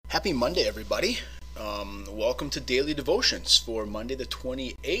Happy Monday, everybody. Welcome to Daily Devotions for Monday, the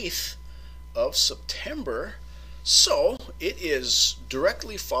 28th of September. So, it is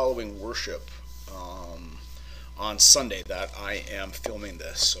directly following worship on Sunday that I am filming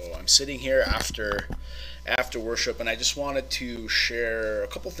this. So, I'm sitting here after worship, and I just wanted to share a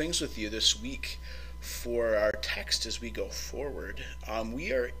couple things with you this week for our text as we go forward.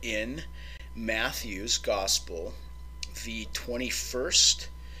 We are in Matthew's Gospel, the 21st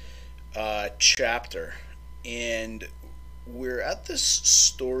chapter, and we're at this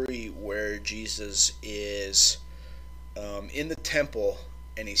story where Jesus is in the temple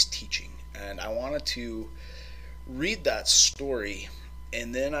and he's teaching. And I wanted to read that story,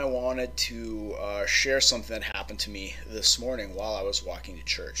 and then I wanted to share something that happened to me this morning while I was walking to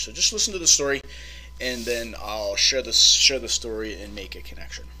church. So just listen to the story, and then I'll share the story and make a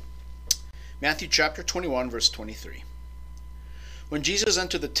connection. Matthew chapter 21, verse 23. When Jesus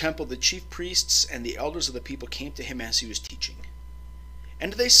entered the temple, the chief priests and the elders of the people came to him as he was teaching.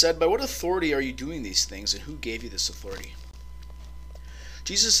 And they said, "By what authority are you doing these things, and who gave you this authority?"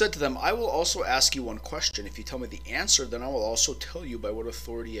 Jesus said to them, "I will also ask you one question. If you tell me the answer, then I will also tell you by what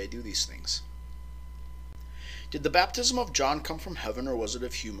authority I do these things. Did the baptism of John come from heaven, or was it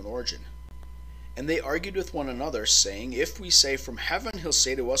of human origin?" And they argued with one another, saying, "If we say from heaven, he'll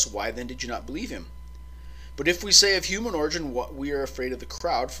say to us, 'Why then did you not believe him?' But if we say of human origin, we are afraid of the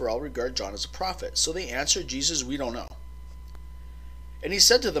crowd, for all regard John as a prophet." So they answered Jesus, "We don't know." And he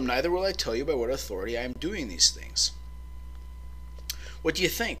said to them, "Neither will I tell you by what authority I am doing these things. What do you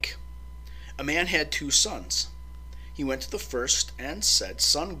think? A man had 2 sons. He went to the first and said,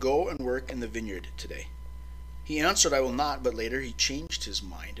 'Son, go and work in the vineyard today.' He answered, 'I will not,' but later he changed his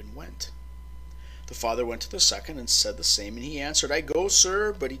mind and went. The father went to the second and said the same, and he answered, 'I go,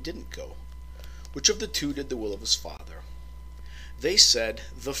 sir,' but he didn't go. Which of the 2 did the will of his father?" They said,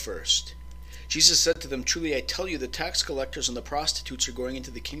 "The first." Jesus said to them, "Truly I tell you, the tax collectors and the prostitutes are going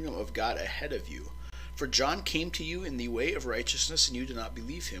into the kingdom of God ahead of you. For John came to you in the way of righteousness, and you did not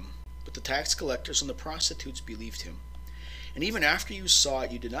believe him. But the tax collectors and the prostitutes believed him. And even after you saw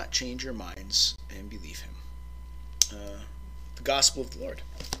it, you did not change your minds and believe him." The Gospel of the Lord.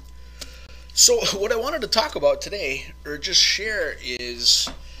 So what I wanted to talk about today, or just share, is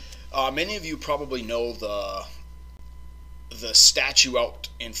many of you probably know the statue out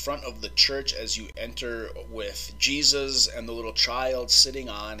in front of the church as you enter, with Jesus and the little child sitting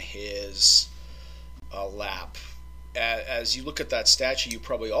on his lap. As you look at that statue, you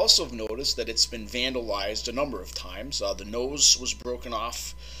probably also have noticed that it's been vandalized a number of times. The nose was broken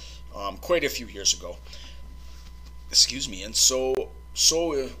off quite a few years ago. Excuse me. And so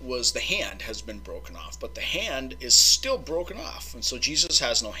was the hand has been broken off, but the hand is still broken off, and so Jesus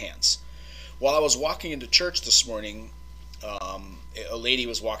has no hands. While I was walking into church this morning, a lady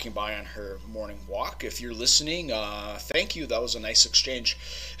was walking by on her morning walk. If you're listening, thank you. That was a nice exchange.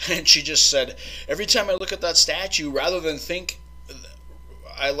 And she just said, "Every time I look at that statue, I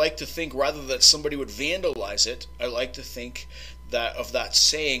like to think rather that somebody would vandalize it, I like to think that of that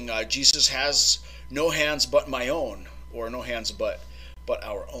saying, Jesus has no hands but my own," or no hands but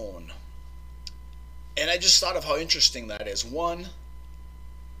our own. And I just thought of how interesting that is. One,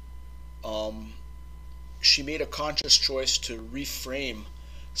 she made a conscious choice to reframe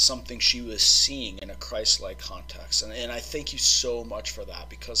something she was seeing in a Christ-like context. And I thank you so much for that,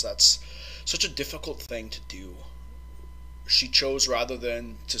 because that's such a difficult thing to do. She chose, rather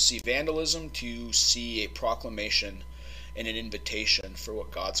than to see vandalism, to see a proclamation and an invitation for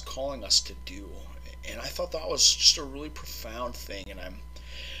what God's calling us to do. And I thought that was just a really profound thing, and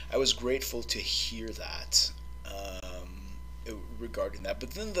I was grateful to hear that regarding that.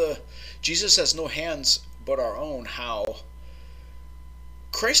 But then Jesus has no hands but our own. How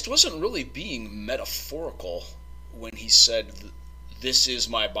Christ wasn't really being metaphorical when he said, "This is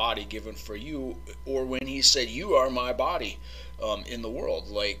my body given for you," or when he said, "You are my body in the world."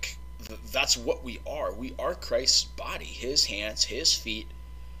 Like, that's what we are. We are Christ's body, his hands, his feet.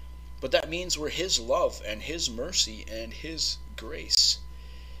 But that means we're his love and his mercy and his grace.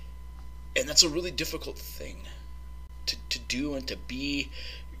 And that's a really difficult thing to do and to be,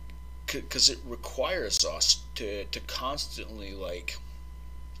 because it requires us to constantly, like,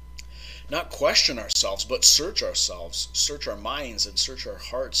 not question ourselves, but search ourselves, search our minds and search our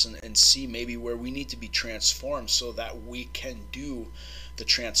hearts, and see maybe where we need to be transformed so that we can do the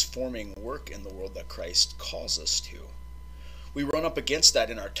transforming work in the world that Christ calls us to. We run up against that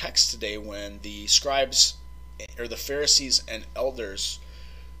in our text today when the scribes, or the Pharisees and elders,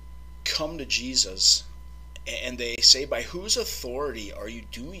 come to Jesus and they say, "By whose authority are you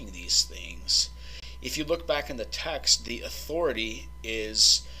doing these things?" If you look back in the text, the authority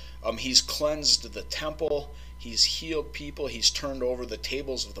is He's cleansed the temple. He's healed people. He's turned over the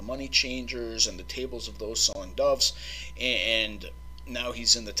tables of the money changers and the tables of those selling doves. And now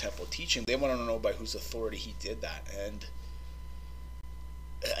he's in the temple teaching. They want to know by whose authority he did that. And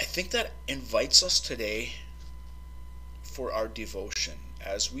I think that invites us today for our devotion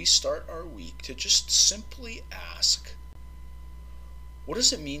as we start our week to just simply ask, what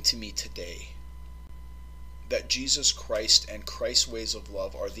does it mean to me today that Jesus Christ and Christ's ways of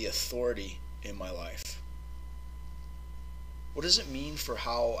love are the authority in my life? What does it mean for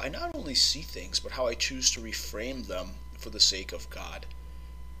how I not only see things, but how I choose to reframe them for the sake of God?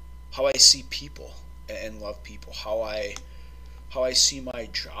 How I see people and love people, how I see my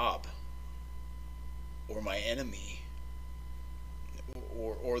job or my enemy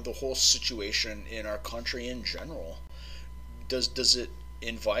or the whole situation in our country in general. Does it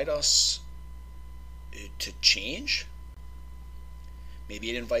invite us to change? Maybe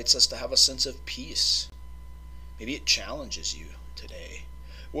it invites us to have a sense of peace. Maybe it challenges you today.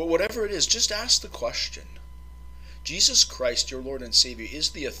 Well, whatever it is, just ask the question. Jesus Christ, your Lord and Savior, is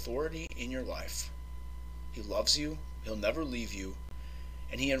the authority in your life. He loves you. He'll never leave you.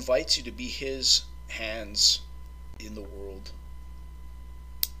 And he invites you to be his hands in the world.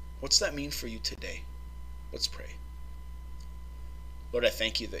 What's that mean for you today? Let's pray. Lord, I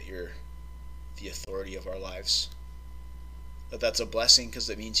thank you that you're the authority of our lives. That's a blessing because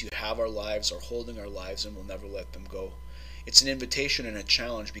it means you have our lives, are holding our lives, and will never let them go. It's an invitation and a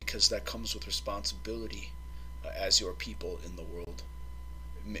challenge because that comes with responsibility as your people in the world.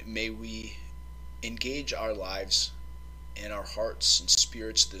 May we engage our lives and our hearts and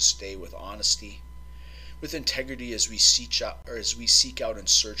spirits this day with honesty, with integrity as we seek out and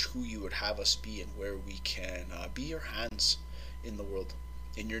search who you would have us be and where we can be your hands in the world.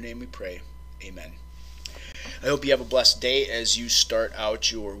 In your name we pray. Amen. I hope you have a blessed day as you start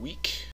out your week.